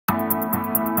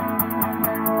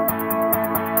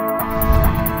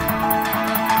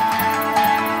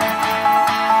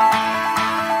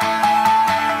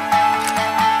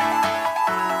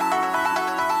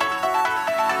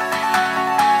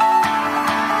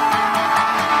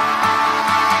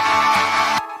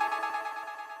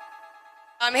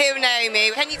I'm here with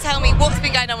Naomi. Can you tell me what's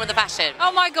been going on with the fashion?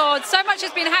 Oh my God, so much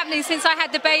has been happening since I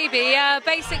had the baby.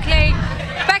 Basically,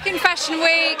 back in Fashion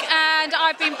Week, and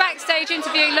I've been backstage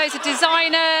interviewing loads of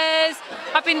designers.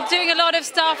 I've been doing a lot of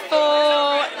stuff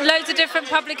for loads of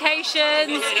different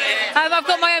publications. I've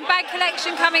got my own bag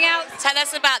collection coming out. Tell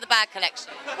us about the bag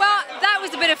collection. Well, that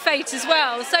was a bit of fate as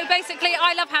well. So basically,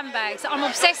 I love handbags. I'm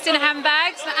obsessed in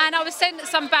handbags, and I was sent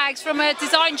some bags from a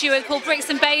design duo called Bricks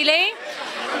and Bailey.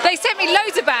 They sent me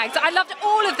loads of bags. I loved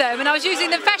all of them, and I was using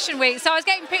them Fashion Week, so I was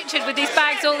getting pictured with these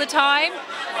bags all the time.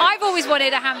 I've always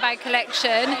wanted a handbag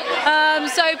collection,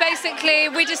 so basically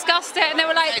we discussed it, and they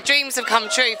were like, The dreams have come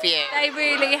true for you. They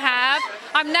really have.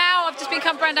 I've just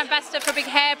become brand ambassador for a big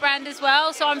hair brand as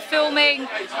well, so I'm filming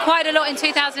quite a lot in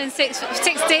 2016,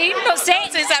 not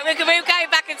six. So we're going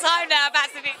back in time now,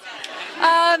 back to be.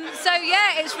 So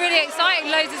yeah, it's really exciting,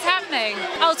 loads is happening.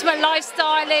 Ultimate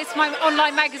Lifestylist, my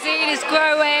online magazine is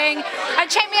growing, and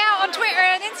check me out on Twitter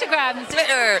and Instagram.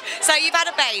 Twitter. So you've had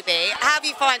a baby. How have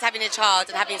you found having a child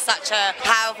and having such a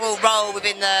powerful role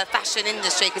within the fashion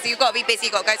industry? Because you've got to be busy,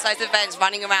 you've got to go to those events,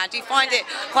 running around. Do you find it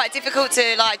quite difficult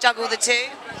to like juggle the two?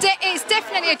 It's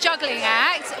definitely a juggling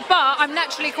act, but I'm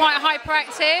naturally quite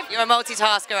hyperactive. You're a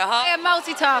multitasker at heart? I am a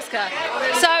multitasker.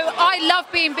 So I love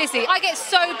being busy. I get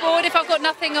so bored if I've got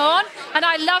nothing on, and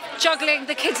I love juggling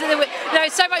the kids.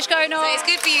 There's so much going on. So it's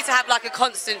good for you to have like a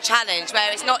constant challenge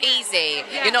where it's not easy.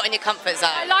 Yeah. You're not in your comfort zone.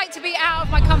 I like to be out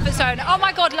of my comfort zone. Oh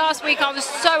my God, last week I was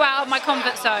so out of my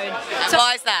comfort zone. And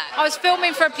why is that? I was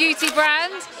filming for a beauty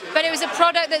brand, but it was a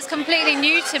product that's completely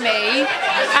new to me,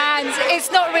 and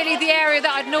it's not really the area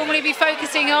that I'd normally be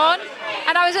focusing on,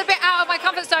 and I was a bit out of my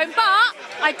comfort zone, but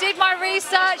I did my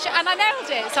research and I nailed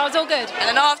it, so I was all good.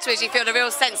 And then afterwards you feel a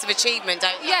real sense of achievement,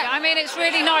 don't you? Yeah, I mean, it's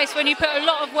really nice when you put a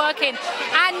lot of work in,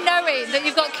 and knowing that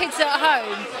you've got kids at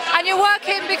home, and you're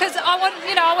working because I want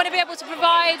to be able to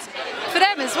provide for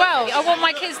them as well. I want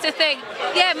my kids to think,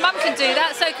 yeah, mum can do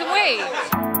that, so can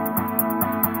we.